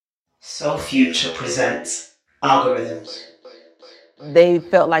So Future presents Algorithms. They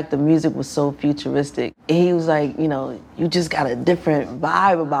felt like the music was so futuristic. He was like, you just got a different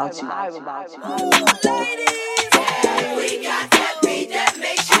vibe about you. Ladies, we got that beat that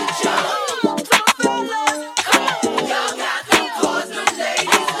makes you jump. Come on, y'all got them cause them ladies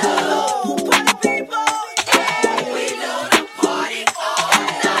love. Party people, we know to party all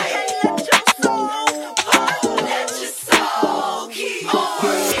night. Let your soul keep on.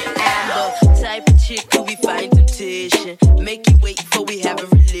 I'm the type of chick who be fighting temptation. Make you wait before we have a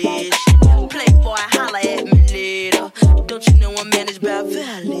relation. Playboy, holla at me later. Don't you know I'm managed by a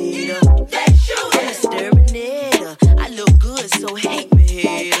violator? I'm a exterminator. I look good, so hate me,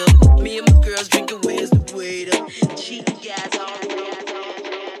 hater. Me and my girls drinking, where's the waiter? Cheap guys all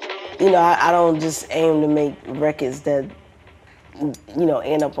I don't just aim to make records that,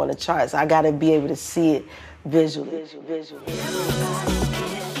 end up on the charts. I gotta be able to see it visually.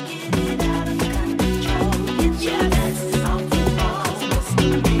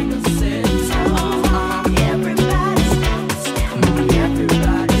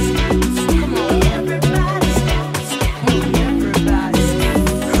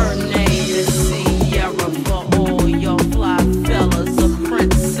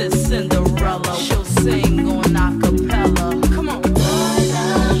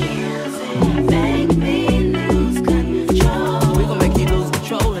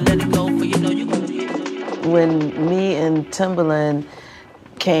 When me and Timbaland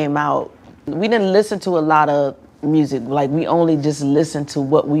came out, we didn't listen to a lot of music. Like, we only just listened to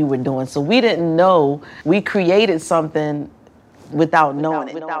what we were doing. So we didn't know. We created something without knowing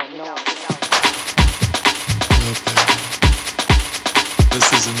it.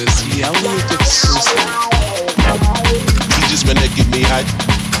 This is an Missy Elliott exclusive. He just wanna get me hot.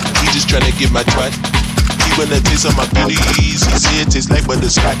 He just tryna get my twat. He wanna taste of my goodies. He say it tastes like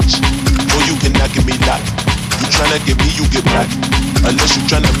butterscotch. No, you cannot get me locked. You tryna get me, you get black. Unless you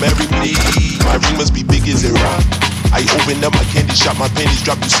tryna marry me. My ring must be big as a rock. I open up my candy shop, my panties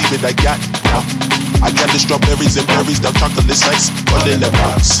drop. You see what I got? I got the strawberries and berries, dark chocolate slice, all in the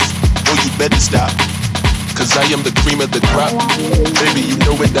box. Oh, you better stop. Cause I am the cream of the crop. Baby, you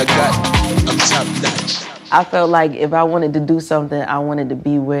know what I got. I'm top notch. I felt like if I wanted to do something, I wanted to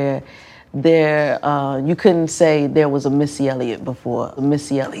be where you couldn't say there was a Missy Elliott before.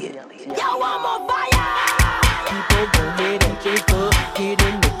 Missy Elliott. Yo, I'm on fire! People go ahead and drink up. Get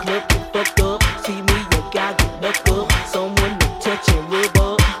in the club, get fucked up. See me, your guy get knocked up. Someone to touch and rub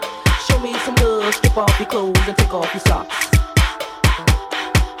up. Show me some love, strip off your clothes and take off your socks.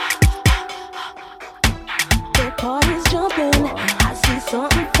 The party's jumping, I see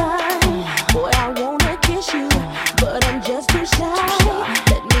something fine. Boy, I wanna kiss you, but I'm just too shy.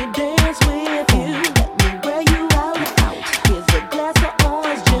 Let me dance with you, let me wear you out. Here's a glass of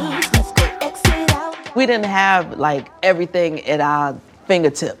orange juice, let's go exit out. We didn't have like everything at our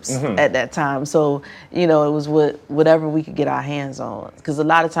fingertips at that time. So, it was whatever we could get our hands on. Because a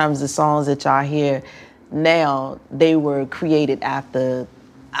lot of times the songs that y'all hear now, they were created after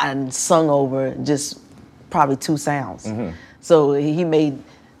and sung over just probably two sounds. So he may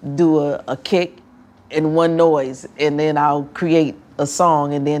do a kick and one noise, and then I'll create a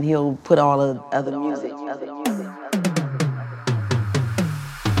song, and then he'll put all the other music.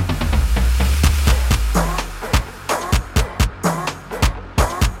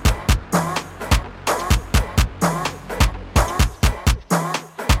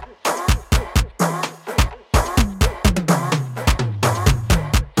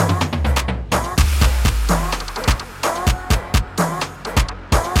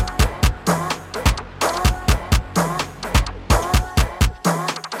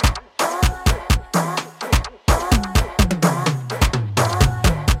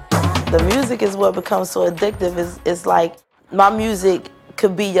 The music is what becomes so addictive. It's like my music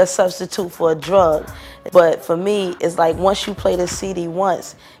could be your substitute for a drug. But for me, it's like once you play this CD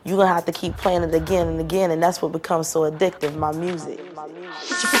once, you're going to have to keep playing it again and again, and that's what becomes so addictive, my music. Get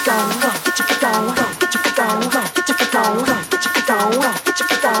your freak on, get your freak on, get your freak on, get your freak on, get your freak on, get your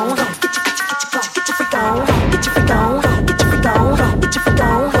freak on, get your freak on, get your freak on, get your freak on, get your freak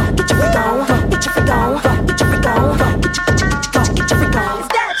on, get your freak on, get your freak on, get your freak on, get your freak on. Is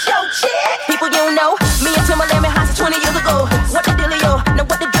that your chick? People you don't know, me and Timbaland been hot since 20 years ago. What the dealio? Now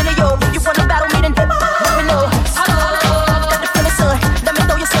what the dealio? You wanna battle me then? Let me know. Got the feeling, son. Let me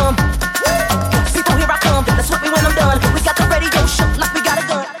throw you some. People, here I come. Let's whip me when I'm done. We got the radio shook like we got a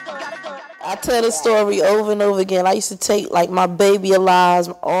gun. I tell this story over and over again. I used to take like my baby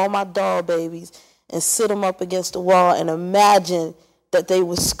alives, all my doll babies, and sit them up against the wall and imagine that they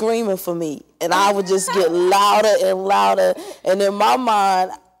were screaming for me. And I would just get louder and louder. And in my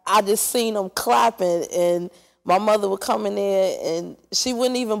mind, I just seen them clapping, and my mother would come in there, and she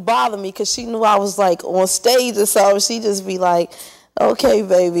wouldn't even bother me because she knew I was like on stage or something. She'd just be like, okay,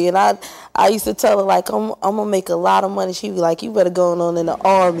 baby. And I used to tell her, like, I'm gonna make a lot of money. She'd be like, you better go on in the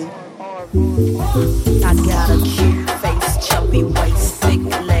Army. I got a cute face, chubby waist, thick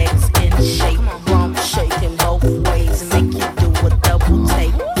legs in shape, rump shaking both ways, make you do a double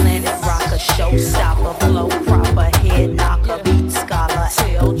take. Planet rocker, showstopper, flow proper, head knocker, beat scholar,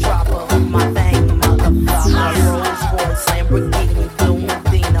 tail dropper, my thing, motherfucker. Rolls Royce, Lamborghini, blue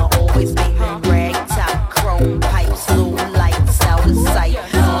Medina, always beaming, rag top, chrome pipes, blue lights, out of sight.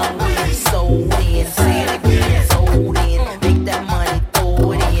 Hungry, sold in, say it again, sold in, make that money,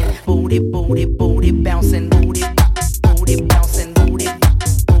 throw it in, booty, booty, booty, bouncing, booty, booty, bouncing, booty,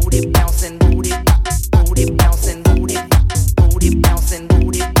 booty, bouncing, booty, booty, bouncing, booty, booty, bouncing,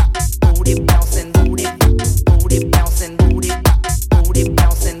 booty, booty, bouncing, booty, booty, bouncing, booty, booty,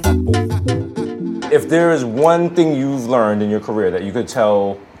 bouncing. If there is one thing you've learned in your career that you could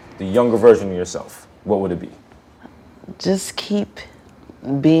tell the younger version of yourself, what would it be? Just keep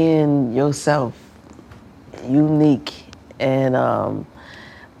being yourself, unique, and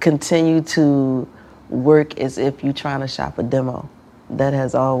continue to work as if you're trying to shop a demo. That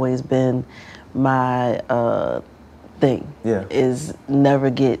has always been my thing. Yeah. Is never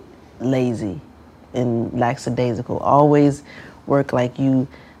get lazy and lackadaisical. Always work like you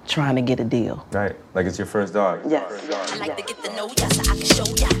trying to get a deal. Right, like it's your first dog. Yes. I like to get to know ya so I can show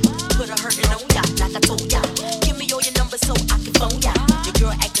ya. Put a hurtin' on ya like I told ya. Give me all your numbers so I can phone ya. Your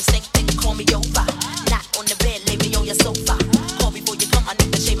girl act the same thing, call me over. Not on the bed, lay me on your sofa. Call before you come, I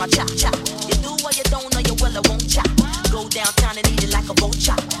need to shave my cha-cha. You do or you don't, or you will or won't cha. Go downtown and eat it like a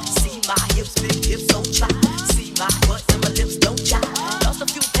vulture. See my hips, big hips, so cha. See my butt and my lips, don't cha. Lost a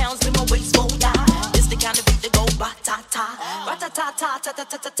few pounds in my waist, oh yeah. This the kind of beat that go ba-ta-ta.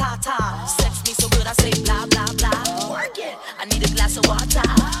 Ra-ta-ta-ta-ta-ta-ta-ta-ta. Sex me so good I say blah, blah, blah. Work it, I need a glass of water.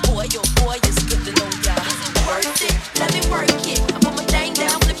 Boy, it's good to know ya. Worth it, let me work it. I put my thing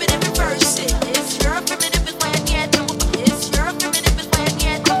down, flip it and reverse it. It's your primitive is when yet. It's your primitive is when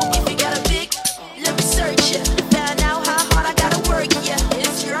yet. If you got a big, let me search ya. Find out how hard I gotta work ya.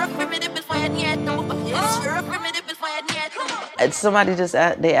 It's your primitive is when yet. It's your primitive is when yet. And somebody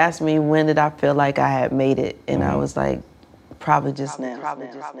they asked me when did I feel like I had made it, and I was like, probably just now.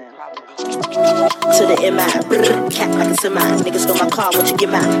 To the MI, cat like a semi. Niggas stole my car, won't you get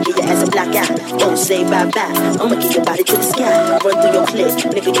mine? Get your ass a black eye, don't say bye-bye. I'ma get your body to the sky, run through your clip.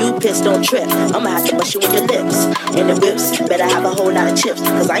 Nigga, you pissed, don't trip. I'ma have to bust you in your lips. And the whips, better have a whole lot of chips.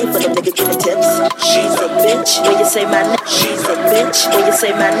 Cause I ain't for no nigga giving tips. She's a bitch, when you say my name. She's a bitch, when you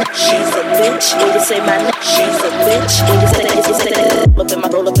say my name. She's a bitch, when you say my name. She's a bitch, when you say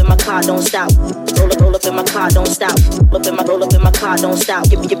roll up in my car, don't stop. Roll up in my car, don't stop. Roll up in my car, don't stop.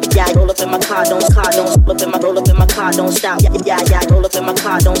 Give me yeah, roll up in my car, don't roll up in my car, don't stop. Yeah, roll up in my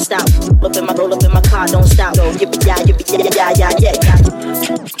car, don't stop. Roll up in my car, don't stop. Go, yeah.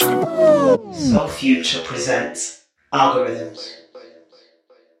 So Future presents Algorithms.